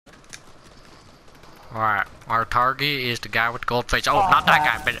Alright, our target is the guy with the gold face. Oh, not that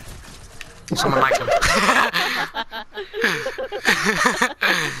guy, but someone like him.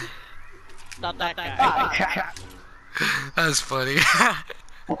 Not that guy. That's funny.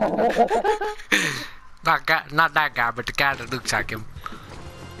 Not that guy, but the guy that looks like him.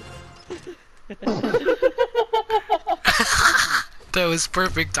 That was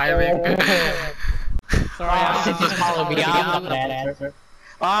perfect timing. Sorry, I just followed me. I'm gonna answer.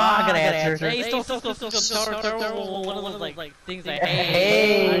 I'm gonna answer. Hey, stop, one of those like things like,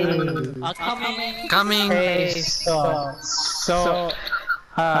 hey, I'm coming. Hey, so,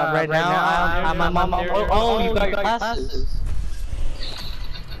 right now, I'm oh, you got your glasses.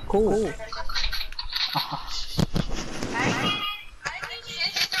 Cool.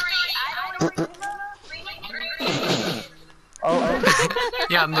 Oh.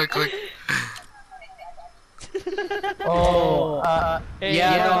 Yeah, look. Oh,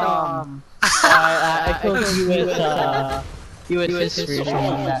 yeah, I told you with history or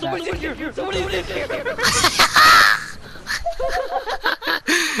something like that.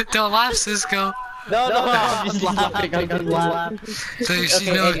 Don't laugh, Cisco. No, I'm just laughing. I'm just laughing. So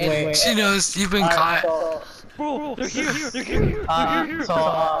she knows you've been caught. Bro, they're here. Can I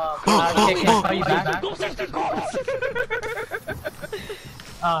call you back?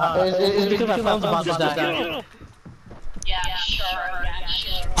 It's because my phone's about to die. Yeah, sure.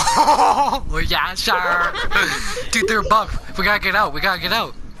 Oh, yeah, sure. Dude, they're above. We gotta get out.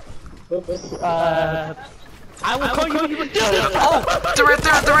 I will call you. Oh, they're right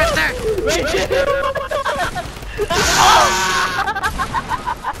there.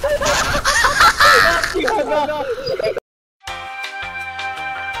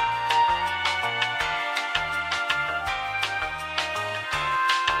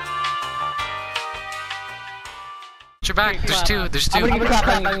 You're back. There's two. There's two of them.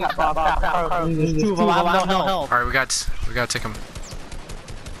 Alright, we gotta take him.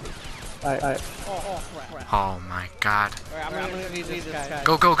 Alright. Oh my god. I'm gonna leave this guy.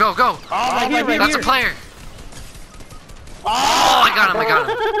 Go. Oh, That's a player. Oh, I got him.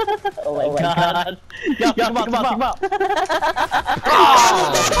 Oh my god. Yo, come on.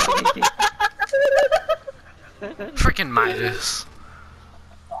 Oh! Freaking Midas.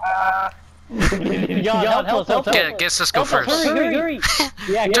 Help. Get Cisco first. Hurry.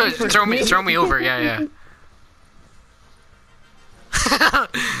 Yeah, Throw me over. Yeah.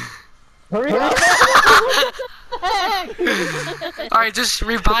 Hurry up. Alright, just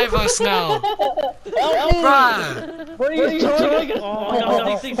revive us now. Bruh. What are you doing?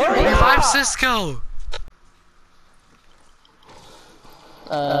 Revive Cisco.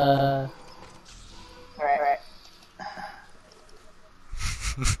 Alright.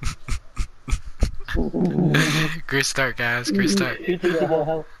 Great start, guys. Great start.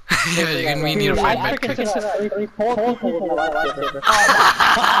 Yeah, we need to find medkits.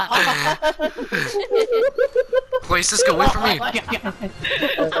 Wait, Cisco, wait for me.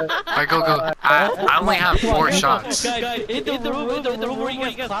 Alright, go. I only have 4 shots. Guys, in the room where you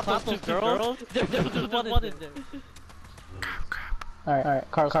guys clapped those 2 girls, there's one in there. Crap.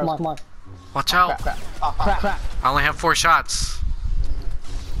 Alright, Carlos, come on. Watch out. Crap. I only have 4 shots.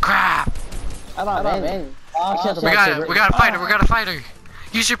 Crap. I'm not in. We gotta fight her.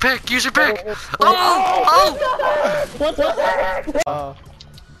 Use your pick. Oh! What the heck?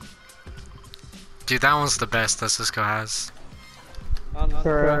 Dude, that one's the best that Cisco has. I'm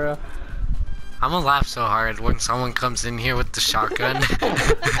gonna laugh so hard when someone comes in here with the shotgun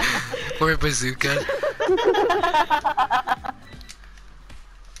or a bazooka.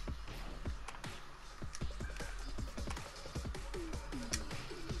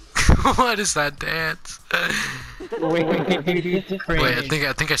 What is that dance? Wait,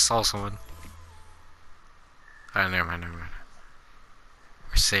 I think I saw someone. Alright, never mind.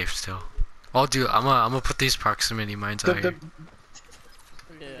 We're safe still. Oh, dude, I'm gonna put these proximity mines out here.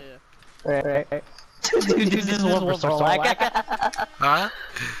 Right. Dude, this is one for so like. Huh?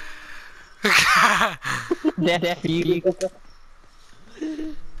 That's you.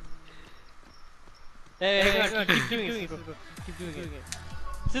 Hey, keep doing it. Keep doing it.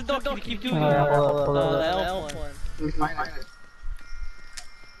 The elf one.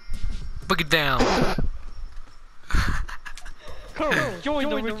 Book it down. Join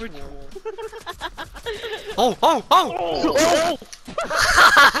the ritual. Oh!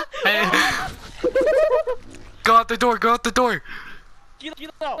 Hey. Go out the door. Get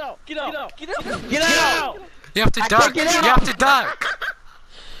out! You have to duck.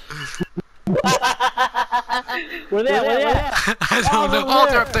 Where they at? I don't know. Oh,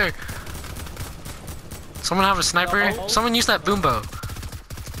 they're up there. Someone have a sniper? Someone use that boom bow.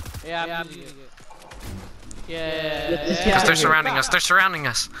 Yeah, I'm using it. Yeah. Because they're surrounding us. They're surrounding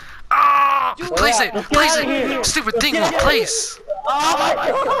us. Oh! Place it! Place it! Stupid thing won't place! Oh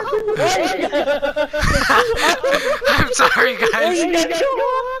my god! I'm sorry, guys.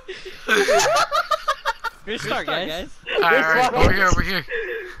 Good start, guys. Alright, over here, over here.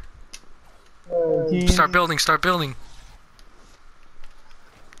 Oh, Start building, start building.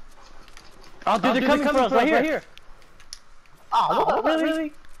 oh dude, they're coming for us right here. Oh, what,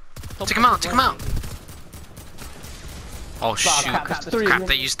 really? Take him out, take him out. Oh shoot. crap, Crap,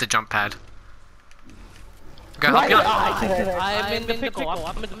 they used the jump pad. Gotta help you out. I'm in the pickle.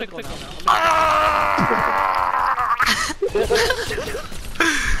 I'm in the pickle now.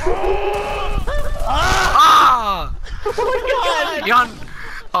 Ah! Oh my god! Yon.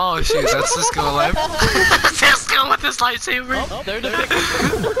 Oh shoot, that's Cisco alive. Cisco with his lightsaber. Oh, they're in the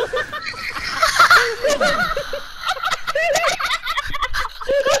pickle.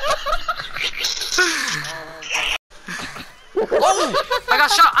 Oh! I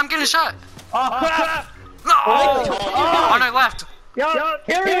got shot! I'm getting shot! Oh crap! No! On my left! Yo,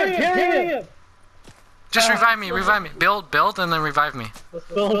 carry him! Just revive me, revive me. Build, and then revive me. Let's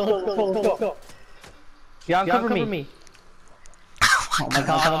go. Yeah, cover me. Oh my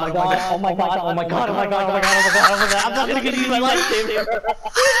god, oh my god, oh my god, oh my god, oh my god, oh my god, oh my god, oh my god, I'm not gonna use my lightsaber.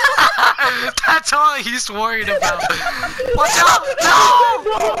 That's all he's worried about. Watch out! No!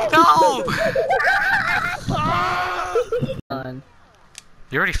 No!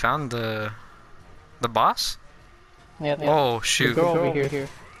 You already found the boss? Yeah. Oh shoot. Girl over here.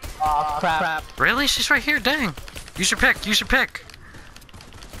 Oh crap. Really? She's right here, dang. Use your pick, use your pick.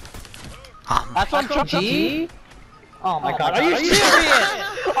 That's what I'm trying. Oh my god, are you serious?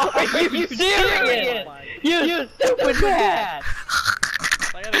 Are you serious? You stupid man!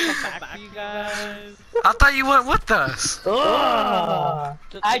 I gotta come back for you guys. I thought you went with us. I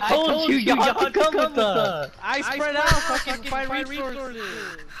told you y'all to come with us. I spread out so I can find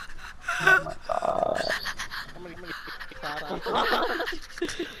resources. Oh my god.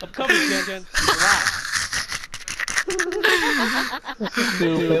 I'm coming, Jen. Relax.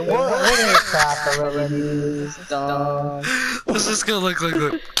 Stupid. We're gonna crap already. Dumb. What's this gonna look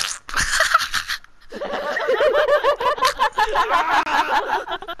like?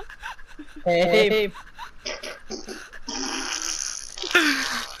 Hey.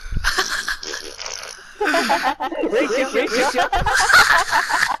 Rachel.